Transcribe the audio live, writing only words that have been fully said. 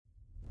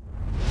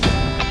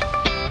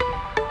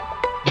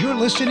You're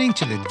listening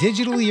to the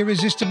Digitally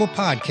Irresistible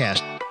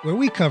podcast, where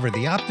we cover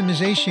the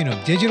optimization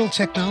of digital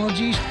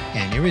technologies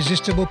and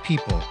irresistible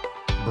people.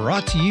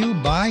 Brought to you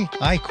by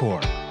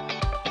iQor.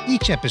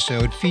 Each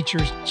episode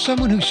features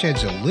someone who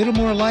sheds a little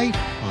more light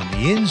on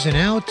the ins and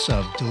outs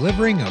of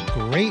delivering a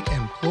great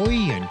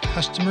employee and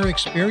customer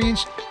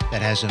experience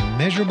that has a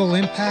measurable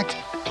impact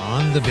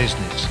on the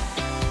business.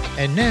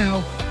 And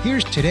now,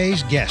 here's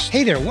today's guest.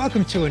 Hey there,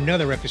 welcome to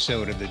another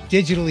episode of the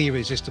Digitally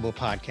Irresistible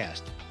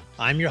podcast.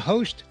 I'm your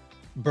host,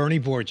 Bernie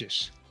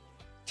Borges.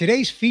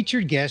 Today's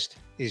featured guest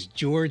is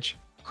George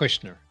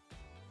Kushner.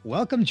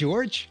 Welcome,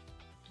 George.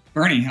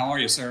 Bernie, how are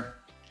you, sir?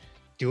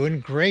 Doing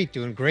great.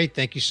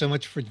 Thank you so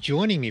much for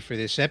joining me for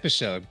this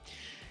episode.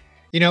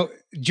 You know,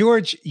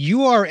 George,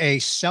 you are a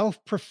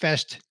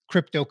self-professed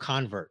crypto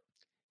convert.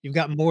 You've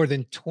got more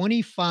than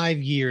 25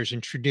 years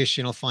in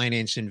traditional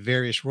finance in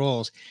various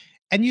roles.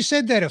 And you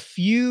said that a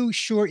few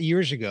short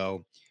years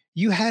ago,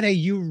 you had a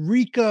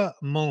eureka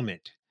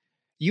moment.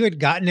 You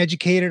had gotten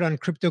educated on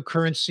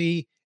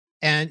cryptocurrency,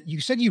 and you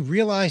said you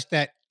realized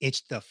that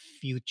it's the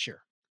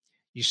future.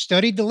 You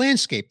studied the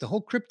landscape, the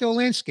whole crypto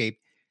landscape,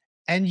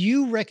 and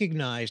you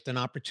recognized an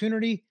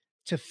opportunity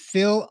to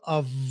fill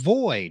a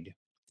void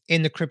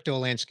in the crypto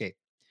landscape.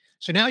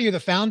 So now you're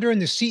the founder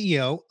and the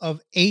CEO of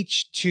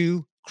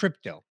H2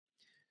 Crypto.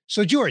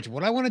 So, George,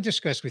 what I want to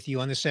discuss with you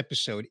on this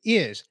episode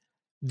is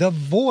the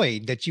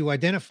void that you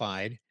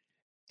identified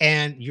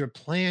and your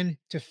plan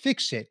to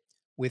fix it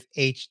with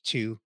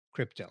H2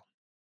 Crypto.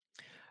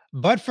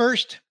 But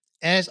first,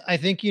 as I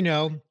think you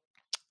know,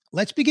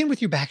 let's begin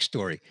with your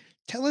backstory.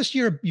 Tell us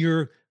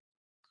your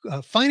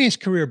finance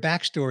career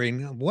backstory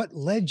and what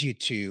led you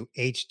to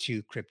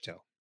H2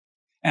 Crypto.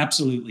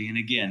 Absolutely. And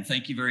again,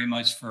 thank you very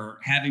much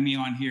for having me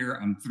on here.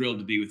 I'm thrilled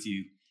to be with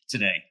you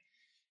today.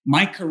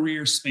 My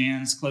career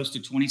spans close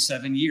to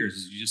 27 years,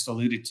 as you just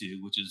alluded to,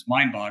 which is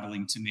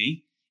mind-boggling to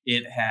me.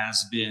 It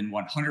has been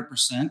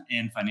 100%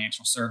 in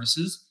financial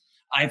services.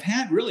 I've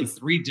had really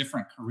three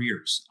different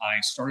careers.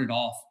 I started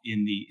off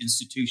in the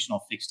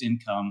institutional fixed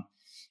income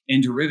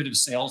and derivative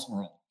sales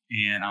world,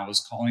 and I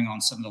was calling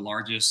on some of the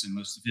largest and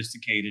most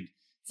sophisticated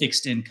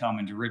fixed income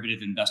and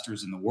derivative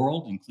investors in the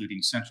world,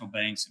 including central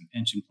banks and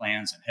pension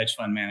plans and hedge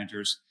fund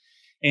managers.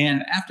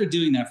 And after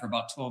doing that for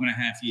about 12 and a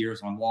half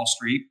years on Wall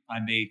Street,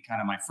 I made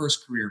kind of my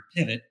first career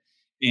pivot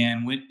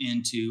and went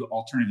into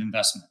alternative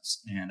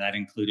investments. And that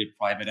included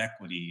private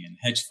equity and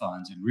hedge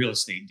funds and real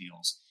estate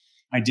deals.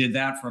 I did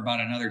that for about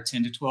another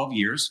 10 to 12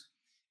 years.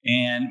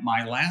 And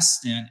my last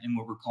stint in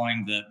what we're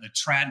calling the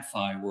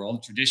TradFi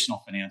world,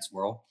 traditional finance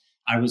world,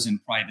 I was in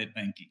private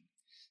banking.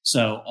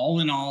 So all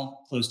in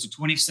all, close to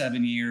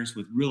 27 years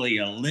with really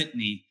a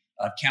litany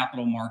of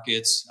capital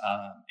markets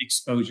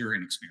exposure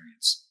and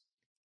experience.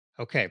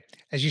 Okay.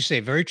 As you say,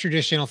 very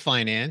traditional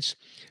finance,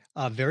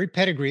 very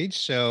pedigreed.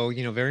 So,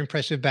 very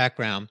impressive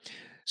background.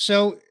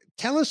 So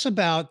tell us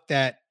about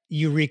that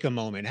eureka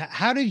moment.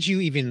 How did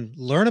you even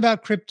learn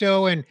about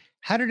crypto, and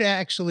how did it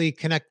actually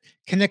connect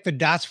the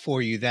dots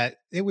for you that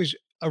it was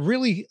a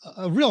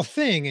real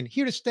thing and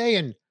here to stay,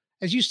 and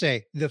as you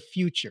say, the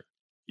future?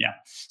 Yeah.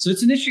 So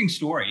it's an interesting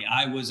story.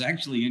 I was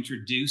actually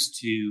introduced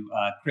to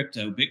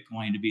crypto,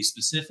 Bitcoin to be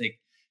specific,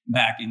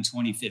 back in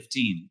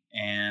 2015.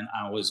 And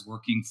I was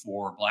working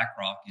for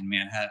BlackRock in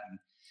Manhattan.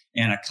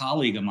 And a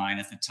colleague of mine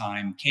at the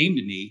time came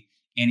to me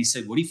and he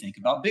said, "What do you think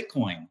about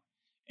Bitcoin?"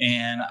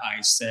 And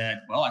I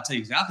said, "Well, I'll tell you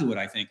exactly what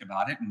I think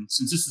about it. And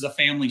since this is a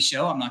family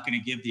show, I'm not going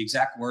to give the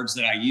exact words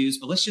that I use,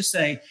 but let's just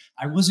say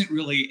I wasn't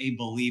really a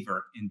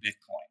believer in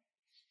Bitcoin."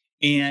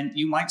 And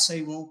you might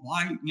say, "Well,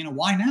 why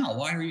now?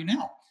 Why are you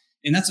now?"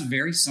 And that's a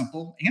very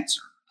simple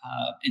answer.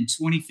 In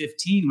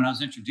 2015, when I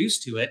was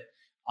introduced to it,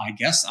 I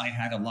guess I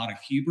had a lot of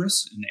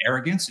hubris and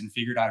arrogance and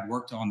figured I'd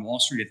worked on Wall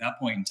Street at that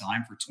point in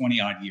time for 20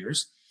 odd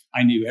years.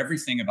 I knew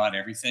everything about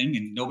everything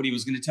and nobody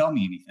was going to tell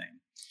me anything.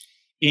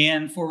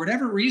 And for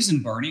whatever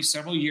reason, Bernie,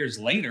 several years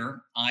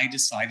later, I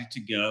decided to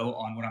go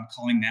on what I'm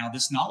calling now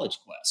this knowledge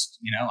quest.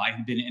 I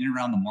had been in and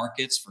around the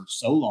markets for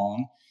so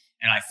long,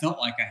 and I felt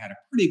like I had a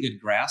pretty good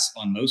grasp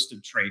on most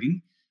of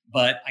trading,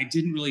 but I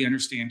didn't really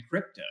understand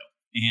crypto.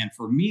 And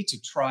for me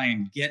to try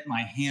and get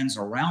my hands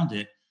around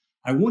it,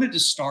 I wanted to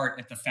start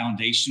at the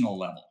foundational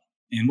level.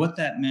 And what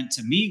that meant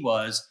to me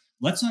was,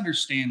 let's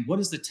understand what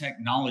is the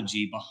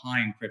technology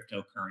behind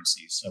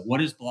cryptocurrencies. So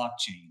what is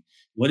blockchain?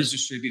 What is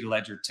distributed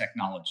ledger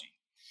technology?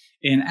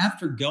 And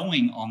after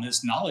going on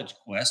this knowledge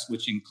quest,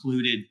 which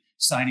included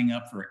signing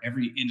up for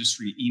every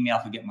industry email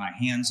to get my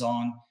hands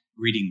on,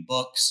 reading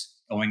books,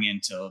 going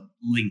into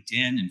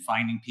LinkedIn and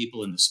finding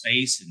people in the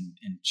space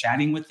and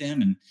chatting with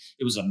them. And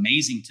it was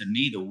amazing to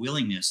me, the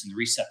willingness and the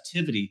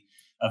receptivity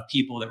of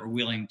people that were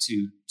willing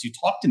to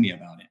talk to me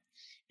about it.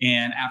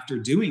 And after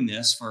doing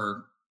this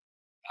for,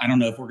 I don't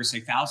know if we're going to say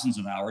thousands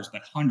of hours,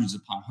 but hundreds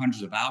upon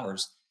hundreds of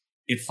hours,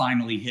 it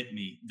finally hit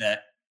me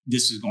that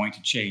this is going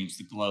to change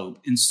the globe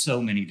in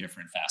so many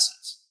different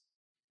facets.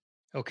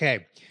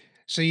 Okay.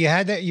 So you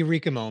had that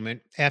eureka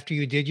moment after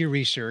you did your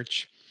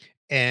research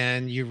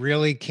and you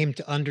really came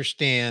to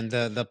understand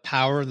the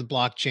power of the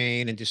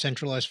blockchain and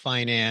decentralized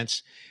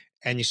finance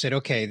and you said,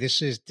 okay,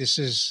 this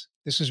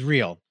is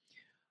real.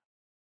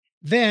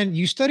 Then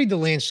you studied the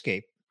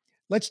landscape.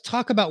 Let's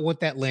talk about what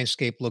that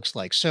landscape looks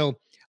like. So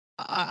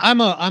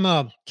I'm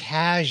a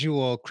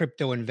casual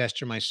crypto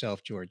investor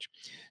myself, George.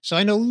 So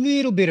I know a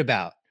little bit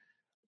about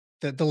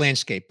the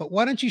landscape, but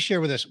why don't you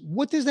share with us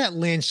what does that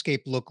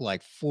landscape look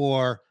like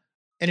for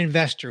an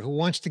investor who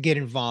wants to get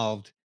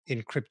involved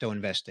in crypto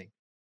investing?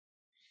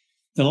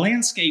 The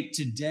landscape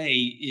today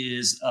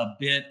is a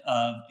bit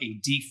of a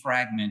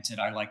defragmented,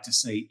 I like to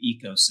say,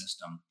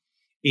 ecosystem.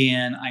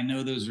 And I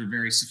know those are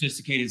very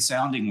sophisticated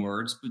sounding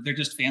words, but they're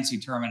just fancy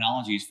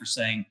terminologies for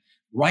saying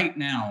right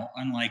now,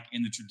 unlike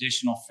in the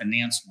traditional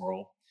finance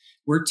world,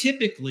 where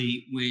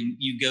typically when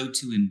you go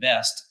to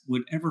invest,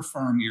 whatever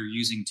firm you're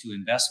using to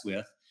invest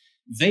with,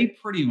 they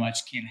pretty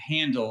much can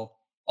handle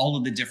all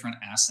of the different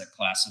asset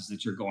classes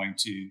that you're going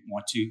to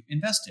want to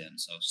invest in.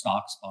 So,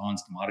 stocks,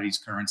 bonds, commodities,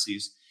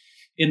 currencies.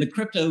 In the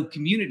crypto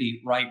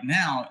community right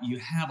now, you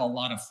have a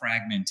lot of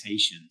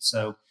fragmentation.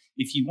 So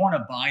if you want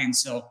to buy and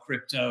sell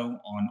crypto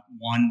on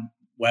one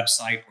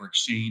website or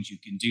exchange, you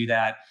can do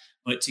that.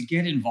 But to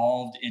get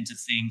involved into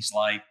things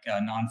like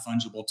non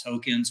fungible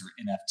tokens or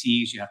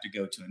NFTs, you have to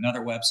go to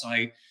another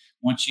website.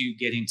 Once you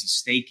get into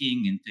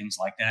staking and things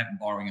like that and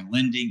borrowing and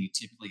lending, you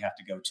typically have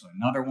to go to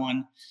another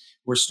one.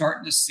 We're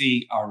starting to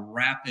see a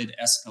rapid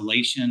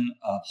escalation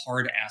of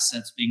hard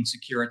assets being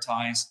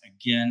securitized.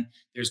 Again,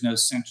 there's no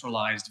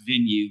centralized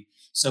venue.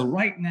 So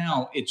right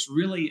now, it's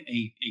really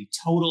a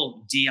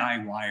total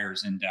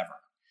DIYers endeavor.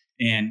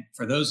 And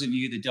for those of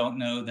you that don't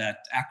know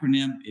that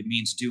acronym, it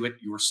means do it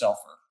yourselfer.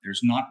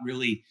 There's not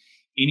really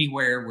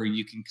anywhere where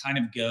you can kind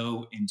of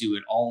go and do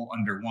it all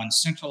under one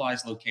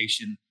centralized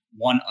location,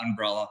 one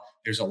umbrella.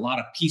 There's a lot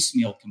of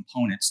piecemeal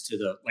components to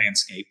the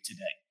landscape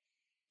today.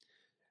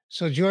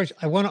 So, George,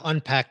 I want to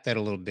unpack that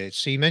a little bit.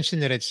 So, you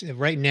mentioned that it's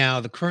right now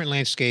the current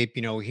landscape.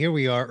 Here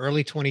we are,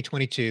 early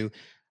 2022.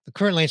 The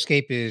current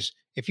landscape is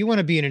if you want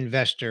to be an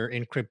investor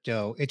in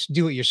crypto, it's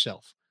do it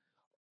yourself.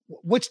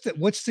 What's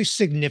the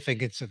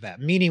significance of that?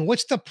 Meaning,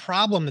 what's the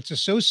problem that's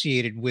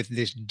associated with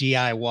this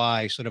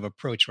DIY sort of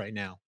approach right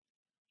now?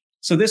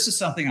 So, this is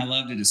something I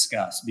love to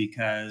discuss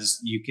because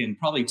you can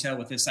probably tell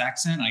with this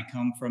accent, I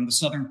come from the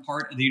southern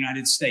part of the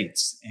United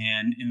States.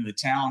 And in the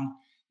town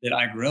that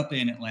I grew up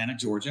in, Atlanta,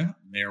 Georgia,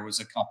 there was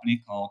a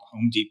company called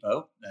Home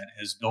Depot that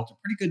has built a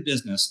pretty good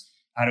business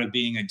out of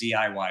being a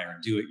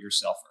DIYer, do it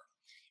yourselfer.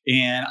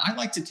 And I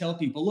like to tell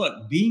people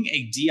look, being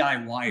a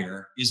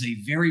DIYer is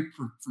a very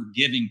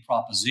forgiving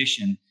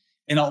proposition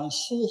in a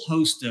whole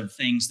host of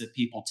things that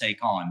people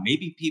take on.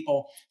 Maybe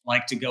people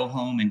like to go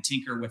home and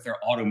tinker with their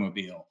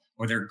automobile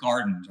or their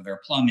gardens or their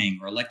plumbing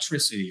or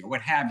electricity or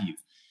what have you.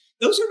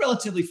 Those are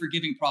relatively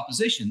forgiving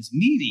propositions,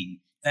 meaning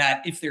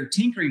that if they're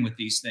tinkering with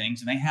these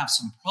things and they have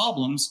some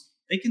problems,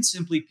 they can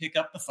simply pick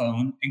up the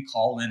phone and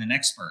call in an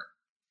expert.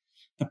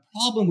 The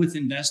problem with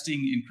investing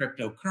in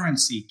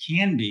cryptocurrency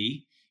can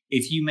be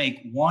if you make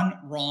one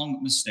wrong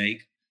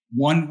mistake,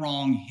 one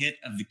wrong hit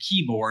of the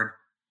keyboard,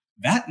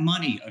 that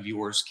money of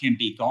yours can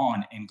be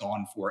gone and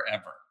gone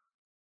forever.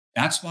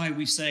 That's why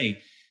we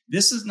say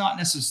this is not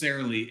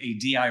necessarily a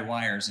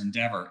DIYer's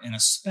endeavor, and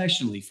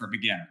especially for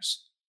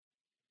beginners.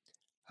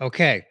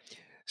 Okay.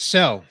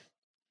 So,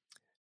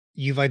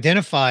 you've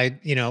identified,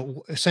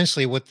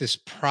 essentially what this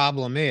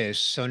problem is.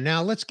 So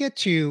now let's get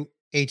to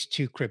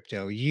H2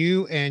 Crypto.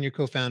 You and your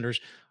co-founders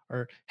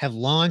have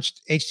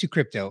launched H2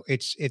 Crypto.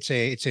 It's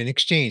an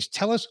exchange.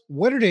 Tell us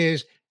what it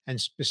is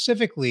and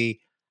specifically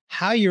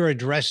how you're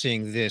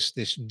addressing this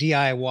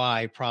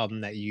DIY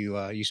problem that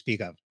you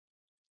speak of.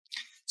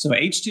 So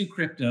H2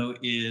 Crypto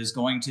is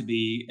going to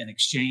be an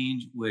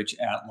exchange which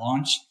at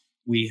launch,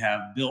 we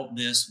have built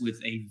this with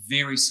a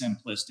very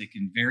simplistic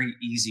and very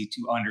easy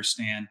to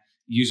understand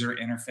user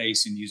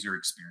interface and user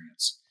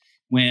experience.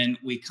 When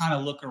we kind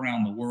of look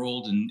around the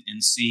world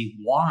and see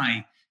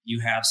why you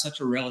have such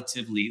a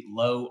relatively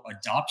low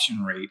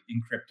adoption rate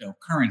in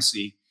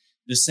cryptocurrency,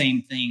 the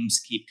same themes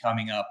keep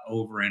coming up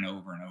over and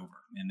over and over.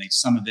 And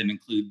some of them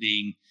include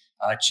being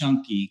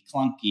chunky,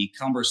 clunky,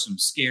 cumbersome,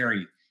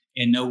 scary,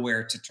 and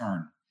nowhere to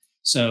turn.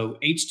 So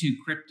H2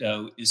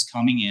 Crypto is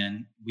coming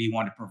in. We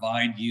want to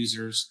provide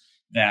users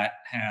that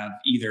have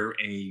either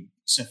a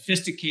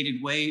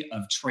sophisticated way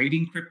of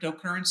trading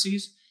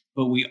cryptocurrencies,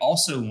 but we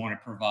also want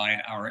to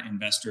provide our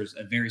investors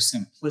a very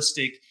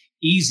simplistic,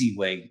 easy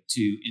way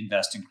to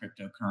invest in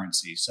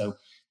cryptocurrency. So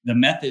the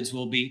methods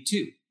will be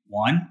two.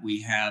 One,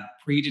 we have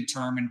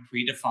predetermined,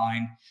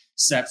 predefined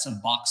sets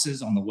of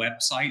boxes on the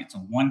website. It's a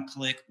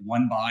one-click,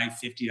 one buy,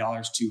 $50,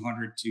 $200,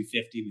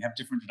 $250. We have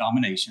different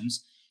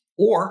denominations.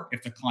 Or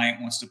if the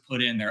client wants to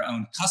put in their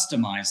own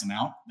customized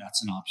amount,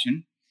 that's an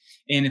option.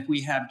 And if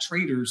we have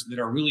traders that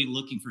are really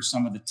looking for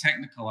some of the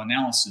technical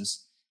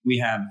analysis, we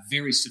have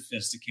very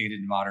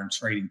sophisticated modern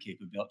charting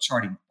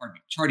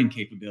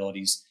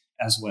capabilities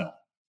as well.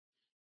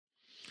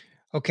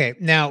 Okay.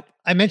 Now,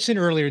 I mentioned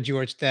earlier,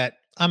 George, that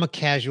I'm a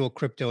casual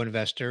crypto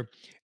investor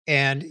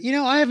and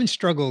I haven't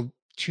struggled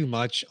too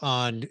much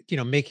on,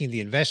 making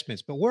the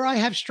investments, but where I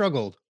have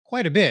struggled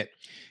quite a bit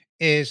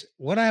is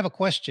when I have a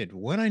question,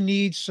 when I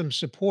need some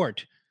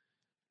support,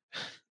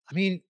 I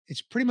mean,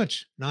 it's pretty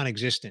much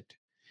non-existent.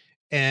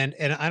 And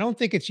I don't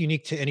think it's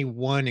unique to any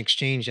one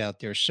exchange out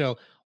there. So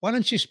why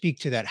don't you speak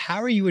to that?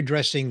 How are you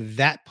addressing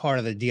that part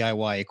of the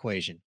DIY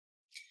equation?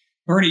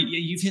 Bernie,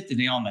 you've hit the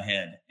nail on the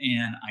head.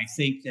 And I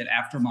think that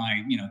after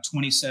my,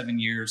 27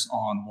 years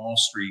on Wall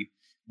Street,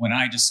 when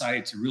I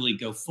decided to really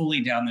go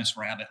fully down this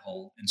rabbit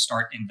hole and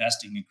start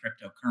investing in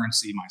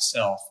cryptocurrency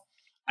myself,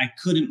 I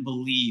couldn't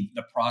believe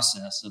the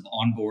process of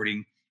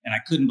onboarding. And I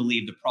couldn't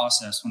believe the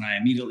process when I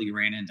immediately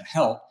ran into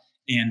help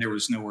and there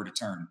was nowhere to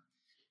turn.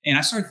 And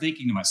I started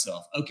thinking to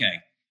myself, okay,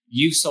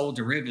 you've sold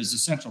derivatives to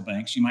central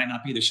banks. You might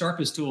not be the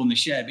sharpest tool in the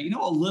shed, but you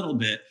know a little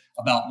bit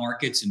about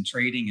markets and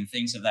trading and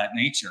things of that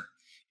nature.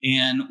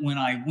 And when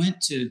I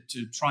went to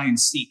try and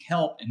seek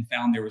help and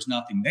found there was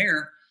nothing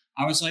there,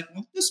 I was like,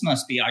 well, this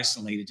must be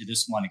isolated to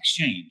this one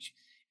exchange.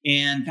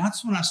 And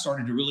that's when I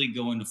started to really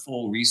go into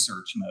full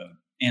research mode.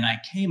 And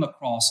I came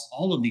across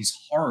all of these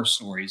horror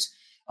stories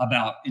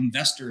about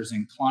investors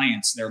and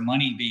clients, their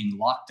money being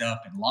locked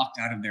up and locked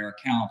out of their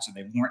accounts, or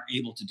they weren't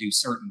able to do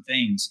certain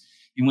things.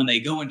 And when they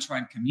go and try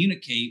and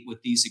communicate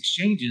with these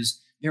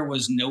exchanges, there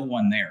was no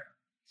one there.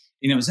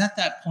 And it was at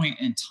that point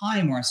in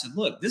time where I said,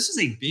 look, this is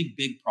a big,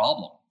 big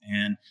problem.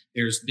 And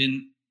there's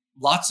been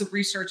lots of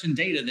research and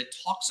data that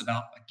talks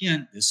about,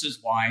 again, this is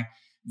why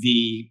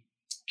the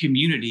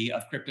community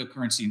of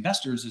cryptocurrency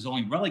investors is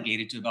only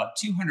relegated to about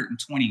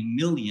 220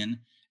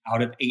 million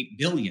out of 8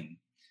 billion.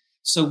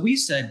 So we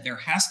said there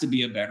has to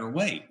be a better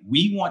way.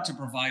 We want to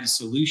provide a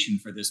solution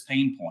for this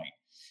pain point.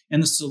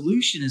 And the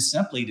solution is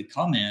simply to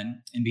come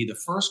in and be the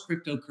first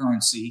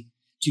cryptocurrency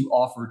to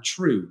offer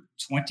true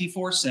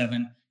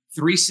 24/7,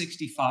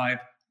 365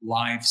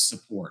 live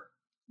support.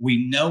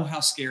 We know how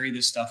scary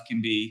this stuff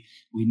can be.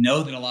 We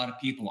know that a lot of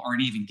people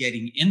aren't even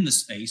getting in the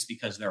space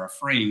because they're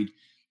afraid.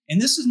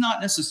 And this is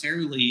not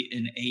necessarily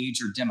an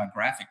age or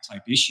demographic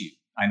type issue.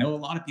 I know a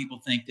lot of people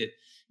think that,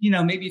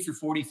 maybe if you're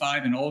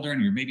 45 and older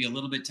and you're maybe a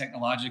little bit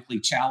technologically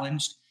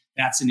challenged,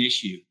 that's an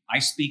issue. I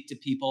speak to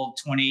people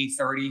 20,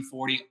 30,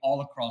 40, all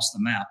across the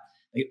map.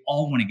 They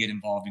all want to get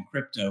involved in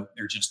crypto.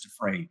 They're just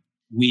afraid.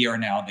 We are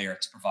now there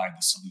to provide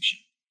the solution.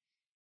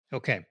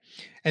 Okay.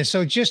 And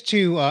so just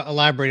to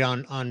elaborate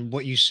on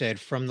what you said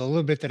from the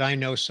little bit that I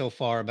know so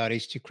far about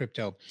H2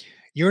 crypto,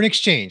 you're an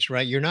exchange,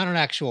 right? You're not an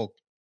actual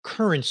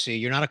currency,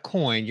 you're not a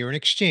coin, you're an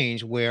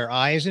exchange where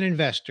I as an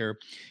investor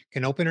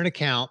can open an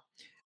account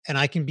and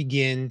I can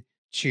begin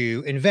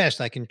to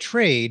invest, I can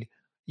trade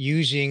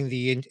using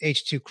the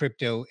H2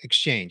 crypto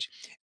exchange.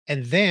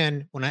 And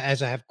then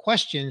as I have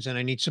questions and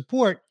I need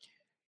support,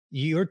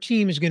 your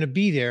team is going to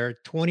be there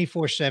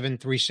 24/7,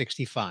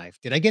 365.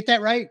 Did I get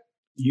that right?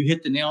 You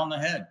hit the nail on the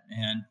head.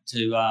 And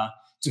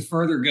to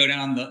further go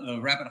down the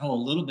rabbit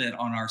hole a little bit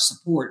on our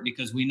support,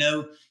 because we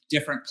know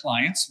different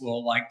clients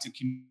will like to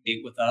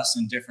communicate with us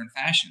in different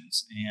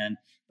fashions. And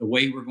the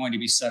way we're going to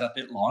be set up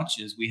at launch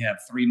is we have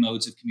 3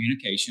 modes of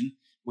communication,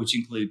 which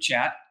include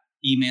chat,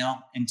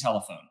 email, and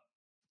telephone.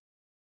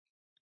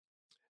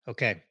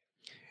 Okay.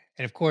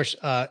 And of course,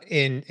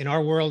 in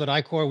our world at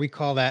iCore, we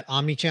call that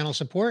omni-channel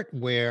support,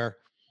 where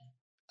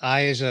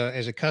I, as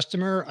a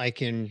customer, I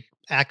can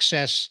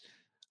access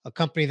a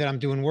company that I'm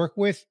doing work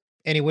with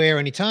anywhere,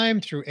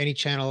 anytime, through any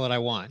channel that I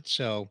want.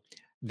 So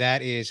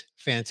that is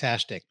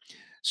fantastic.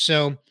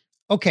 So,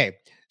 okay,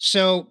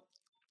 so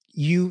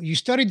you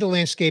studied the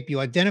landscape, you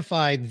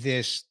identified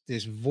this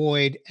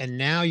void, and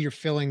now you're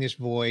filling this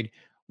void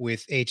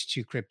with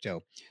H2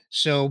 crypto.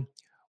 So,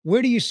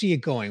 where do you see it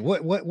going?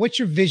 What's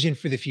your vision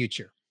for the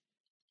future?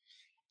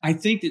 I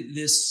think that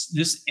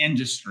this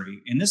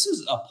industry, and this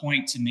is a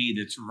point to me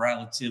that's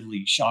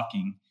relatively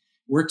shocking.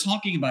 We're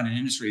talking about an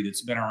industry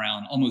that's been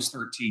around almost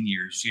 13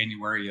 years.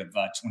 January of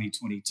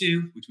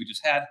 2022, which we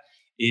just had,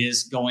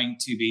 is going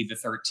to be the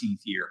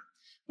 13th year.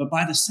 But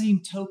by the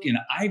same token,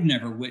 I've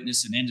never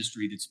witnessed an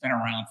industry that's been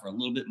around for a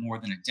little bit more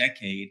than a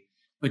decade,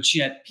 but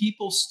yet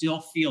people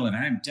still feel, and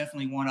I'm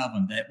definitely one of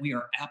them, that we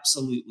are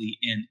absolutely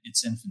in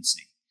its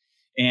infancy.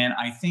 And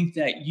I think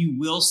that you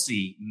will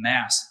see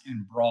mass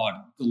and broad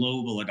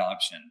global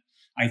adoption.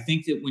 I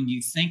think that when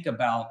you think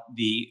about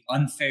the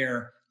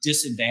unfair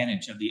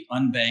disadvantage of the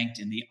unbanked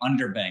and the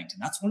underbanked,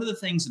 and that's one of the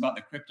things about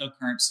the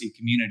cryptocurrency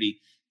community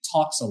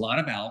talks a lot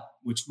about,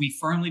 which we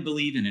firmly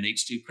believe in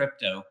H2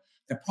 crypto.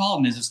 The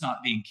problem is it's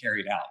not being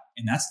carried out.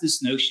 And that's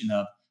this notion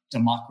of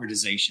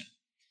democratization.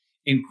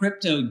 And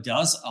crypto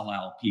does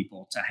allow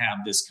people to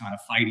have this kind of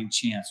fighting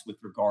chance with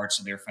regards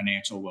to their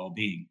financial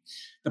well-being.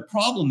 The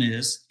problem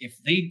is if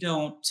they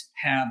don't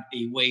have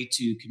a way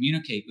to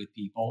communicate with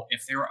people,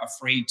 if they're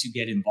afraid to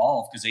get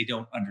involved because they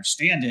don't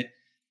understand it,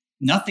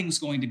 nothing's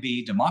going to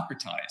be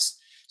democratized.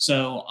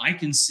 So I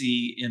can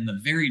see in the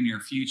very near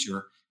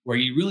future where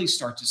you really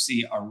start to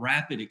see a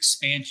rapid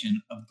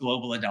expansion of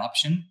global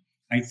adoption.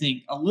 I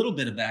think a little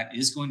bit of that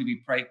is going to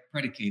be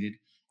predicated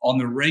on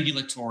the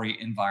regulatory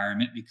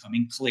environment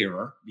becoming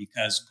clearer,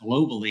 because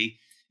globally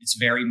it's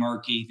very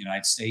murky. The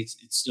United States,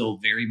 it's still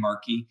very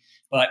murky.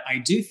 But I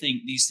do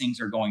think these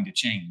things are going to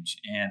change.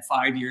 And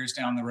 5 years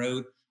down the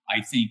road,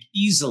 I think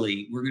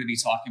easily we're going to be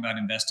talking about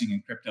investing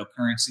in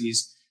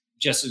cryptocurrencies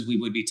just as we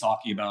would be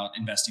talking about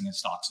investing in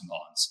stocks and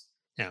bonds.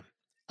 Yeah,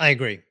 I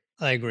agree.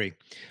 I agree.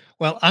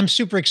 Well, I'm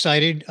super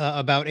excited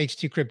about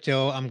H2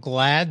 Crypto. I'm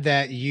glad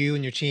that you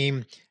and your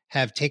team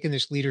have taken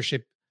this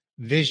leadership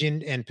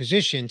vision and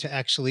position to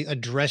actually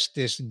address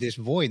this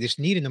void, this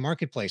need in the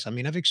marketplace. I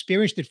mean, I've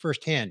experienced it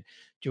firsthand,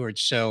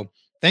 George. So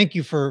thank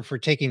you for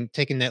taking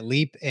that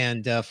leap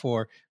and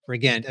for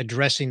again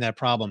addressing that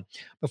problem.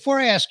 Before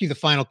I ask you the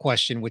final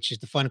question, which is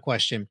the fun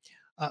question,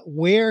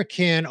 where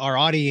can our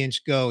audience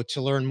go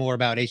to learn more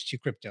about H2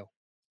 Crypto?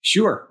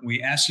 Sure.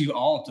 We ask you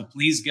all to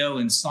please go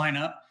and sign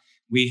up.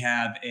 We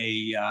have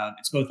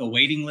it's both a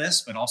waiting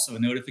list, but also a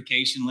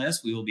notification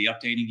list. We will be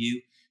updating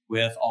you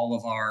with all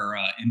of our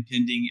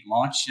impending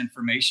launch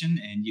information,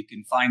 and you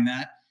can find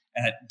that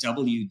at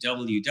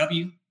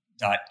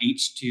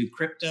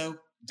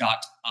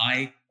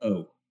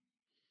www.h2crypto.io.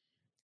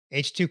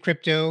 H2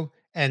 Crypto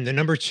and the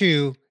number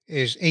two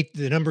is eight.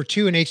 The number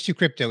two in H2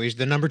 Crypto is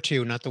the number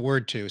two, not the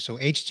word two. So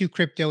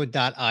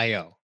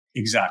h2crypto.io.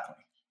 Exactly.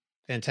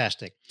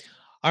 Fantastic.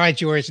 All right,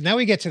 George. Now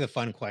we get to the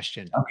fun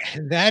question. Okay.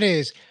 And that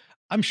is,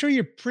 I'm sure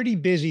you're pretty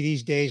busy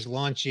these days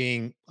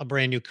launching a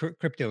brand new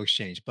crypto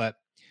exchange, but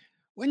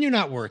when you're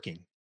not working,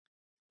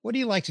 what do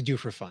you like to do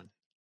for fun?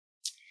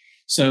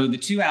 So the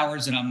 2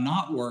 hours that I'm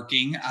not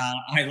working,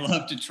 I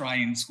love to try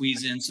and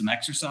squeeze in some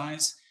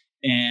exercise.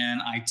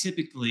 And I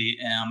typically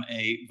am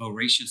a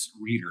voracious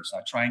reader. So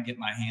I try and get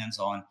my hands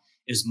on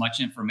as much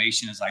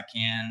information as I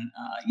can.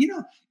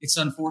 It's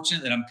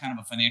unfortunate that I'm kind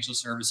of a financial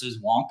services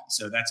wonk.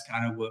 So that's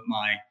kind of what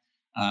my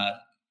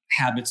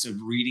habits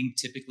of reading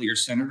typically are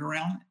centered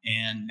around.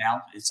 And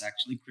now it's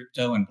actually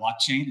crypto and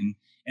blockchain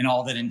and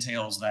all that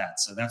entails that.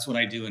 So that's what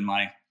I do in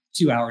my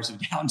 2 hours of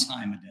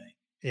downtime a day.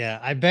 Yeah,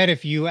 I bet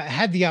if you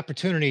had the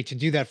opportunity to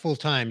do that full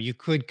time, you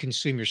could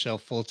consume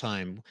yourself full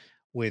time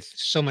with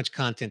so much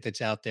content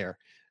that's out there.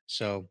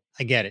 So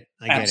I get it.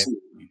 I get it.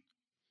 Absolutely.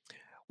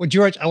 Well,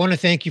 George, I want to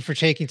thank you for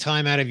taking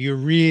time out of your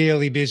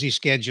really busy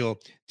schedule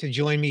to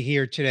join me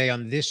here today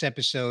on this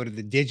episode of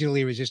the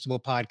Digitally Irresistible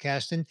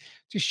podcast and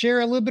to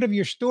share a little bit of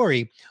your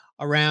story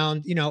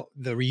around,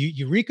 the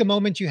eureka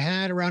moment you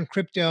had around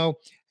crypto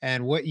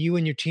and what you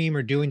and your team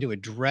are doing to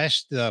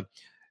address the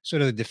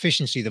sort of the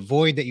deficiency, the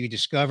void that you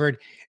discovered.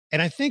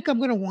 And I think I'm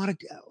going to want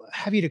to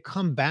have you to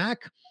come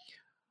back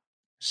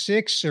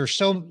 6 or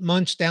so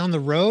months down the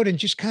road and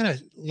just kind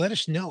of let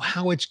us know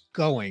how it's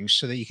going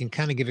so that you can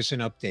kind of give us an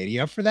update. Are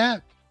you up for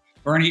that?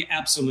 Bernie,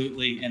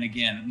 absolutely. And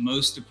again,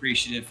 most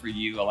appreciative for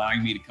you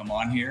allowing me to come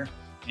on here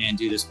and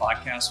do this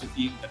podcast with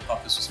you. I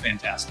thought this was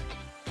fantastic.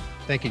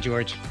 Thank you,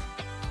 George.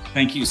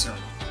 Thank you, sir.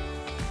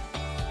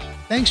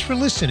 Thanks for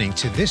listening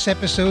to this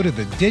episode of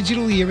the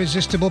Digitally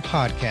Irresistible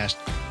podcast,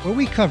 where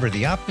we cover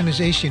the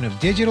optimization of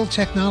digital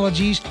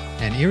technologies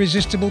and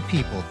irresistible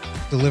people,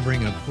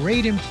 delivering a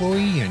great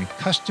employee and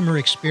customer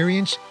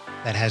experience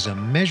that has a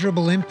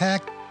measurable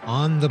impact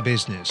on the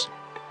business.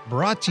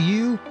 Brought to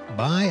you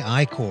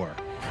by iQor.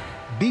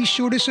 Be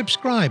sure to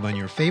subscribe on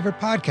your favorite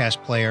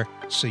podcast player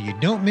so you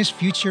don't miss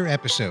future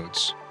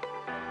episodes.